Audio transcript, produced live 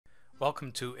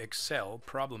Welcome to Excel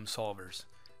Problem Solvers.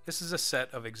 This is a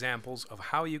set of examples of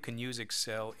how you can use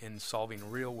Excel in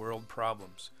solving real-world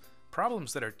problems.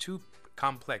 Problems that are too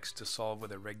complex to solve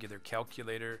with a regular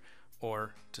calculator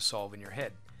or to solve in your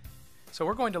head. So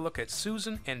we're going to look at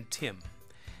Susan and Tim.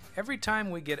 Every time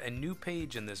we get a new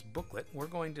page in this booklet, we're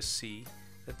going to see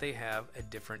that they have a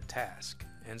different task.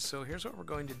 And so here's what we're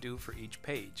going to do for each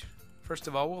page. First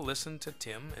of all, we'll listen to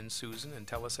Tim and Susan and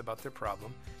tell us about their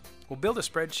problem. We'll build a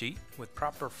spreadsheet with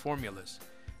proper formulas.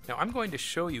 Now I'm going to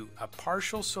show you a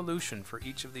partial solution for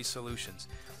each of these solutions.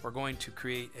 We're going to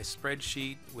create a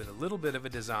spreadsheet with a little bit of a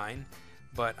design,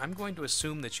 but I'm going to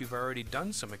assume that you've already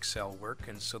done some Excel work,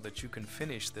 and so that you can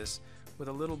finish this with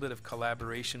a little bit of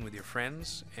collaboration with your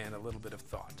friends and a little bit of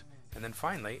thought. And then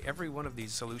finally, every one of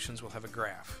these solutions will have a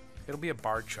graph. It'll be a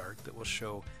bar chart that will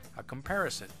show a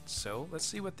comparison. So let's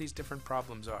see what these different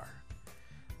problems are.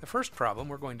 The first problem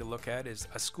we're going to look at is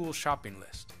a school shopping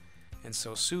list. And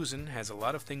so Susan has a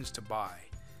lot of things to buy,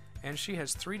 and she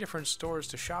has 3 different stores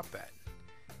to shop at.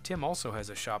 Tim also has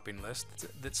a shopping list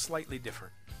that's slightly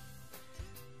different.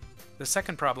 The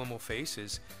second problem we'll face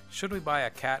is, should we buy a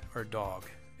cat or dog?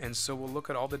 And so we'll look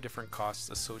at all the different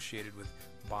costs associated with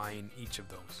buying each of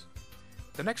those.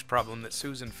 The next problem that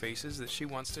Susan faces is that she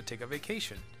wants to take a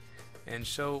vacation. And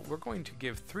so we're going to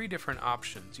give 3 different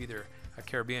options, either a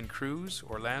Caribbean cruise,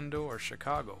 Orlando, or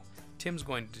Chicago. Tim's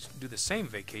going to do the same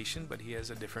vacation, but he has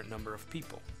a different number of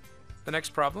people. The next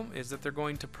problem is that they're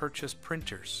going to purchase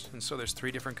printers, and so there's 3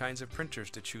 different kinds of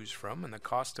printers to choose from, and the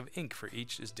cost of ink for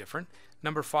each is different.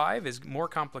 Number 5 is more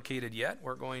complicated yet.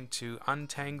 We're going to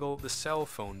untangle the cell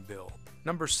phone bill.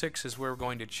 Number 6 is where we're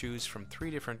going to choose from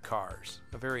 3 different cars,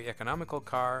 a very economical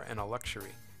car and a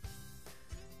luxury.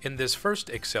 In this first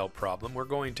Excel problem, we're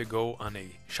going to go on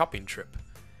a shopping trip.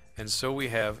 And so we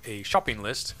have a shopping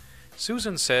list.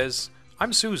 Susan says,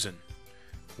 "I'm Susan.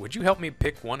 Would you help me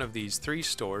pick one of these 3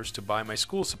 stores to buy my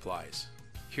school supplies?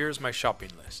 Here's my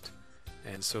shopping list."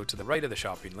 And so to the right of the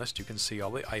shopping list, you can see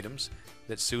all the items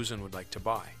that Susan would like to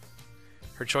buy.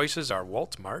 Her choices are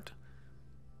Walmart,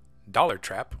 Dollar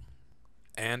Trap,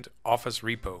 and Office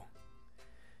Depot.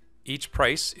 Each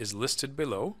price is listed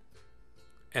below,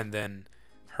 and then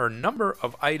her number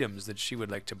of items that she would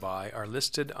like to buy are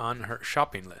listed on her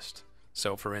shopping list.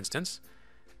 So for instance,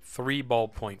 3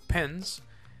 ballpoint pens.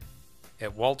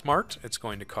 At Walmart, it's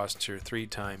going to cost her 3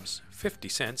 times 50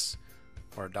 cents,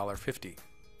 or $1.50.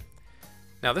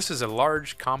 Now this is a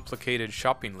large, complicated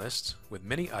shopping list with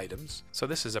many items, so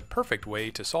this is a perfect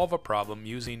way to solve a problem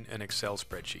using an Excel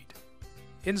spreadsheet.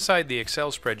 Inside the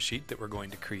Excel spreadsheet that we're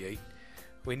going to create,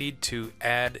 we need to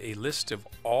add a list of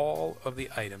all of the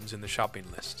items in the shopping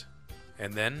list,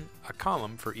 and then a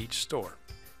column for each store.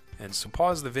 And so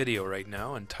pause the video right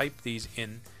now and type these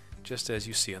in just as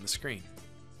you see on the screen.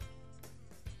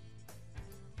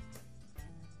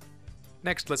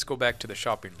 Next, let's go back to the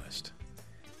shopping list.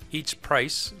 Each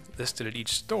price listed at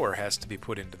each store has to be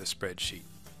put into the spreadsheet,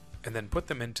 and then put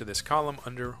them into this column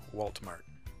under Walmart.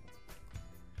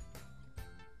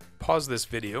 Pause this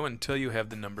video until you have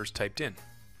the numbers typed in.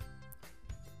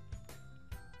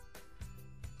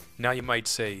 Now you might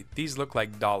say, these look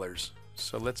like dollars,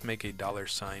 so let's make a dollar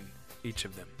sign each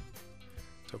of them.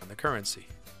 So in the currency,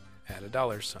 add a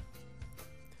dollar sign.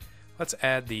 Let's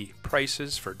add the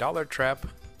prices for Dollar Trap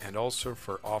and also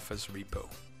for Office Depot.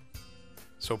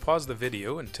 So pause the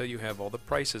video until you have all the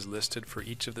prices listed for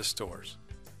each of the stores.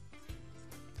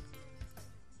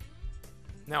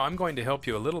 Now I'm going to help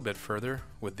you a little bit further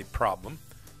with the problem,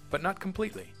 but not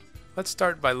completely. Let's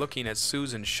start by looking at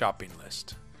Susan's shopping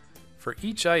list. For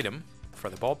each item, for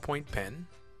the ballpoint pen,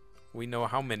 we know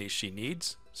how many she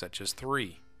needs, such as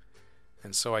 3.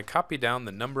 And so I copy down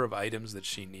the number of items that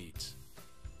she needs.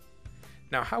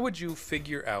 Now how would you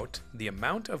figure out the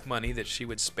amount of money that she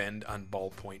would spend on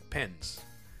ballpoint pens?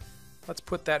 Let's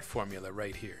put that formula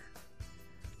right here.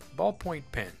 Ballpoint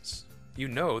pens. You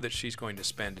know that she's going to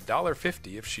spend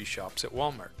 $1.50 if she shops at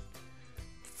Walmart.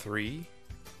 3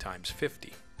 times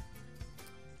 50.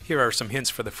 Here are some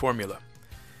hints for the formula.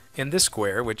 In this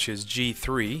square, which is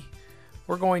G3,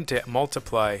 we're going to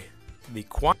multiply the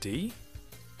quantity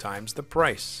times the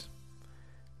price.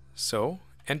 So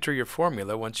enter your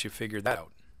formula once you figure that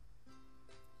out.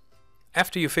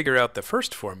 After you figure out the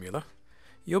first formula,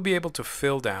 you'll be able to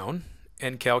fill down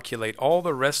and calculate all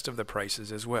the rest of the prices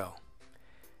as well.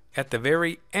 At the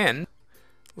very end,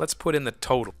 let's put in the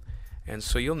total, and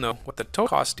so you'll know what the total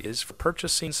cost is for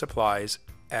purchasing supplies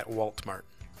at Walmart.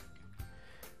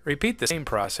 Repeat the same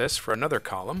process for another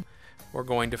column. We're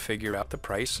going to figure out the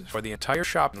price for the entire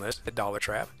shopping list at Dollar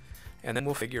Trap, and then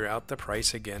we'll figure out the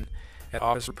price again at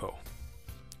Office Depot.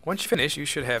 Once you finish, you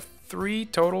should have 3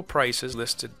 total prices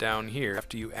listed down here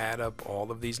after you add up all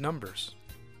of these numbers.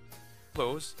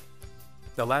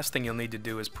 The last thing you'll need to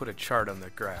do is put a chart on the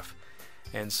graph.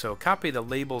 And so copy the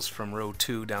labels from row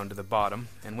 2 down to the bottom,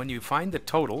 and when you find the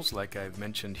totals, like I've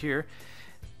mentioned here,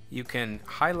 you can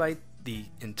highlight the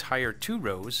entire 2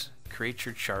 rows, create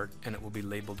your chart, and it will be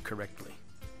labeled correctly.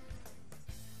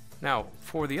 Now,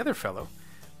 for the other fellow,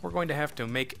 we're going to have to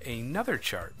make another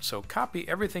chart. So copy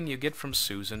everything you get from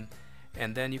Susan,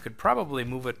 and then you could probably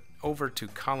move it over to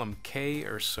column K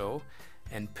or so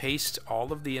and paste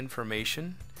all of the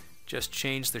information. Just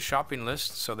change the shopping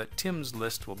list so that Tim's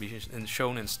list will be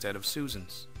shown instead of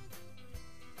Susan's.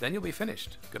 Then you'll be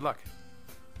finished. Good luck.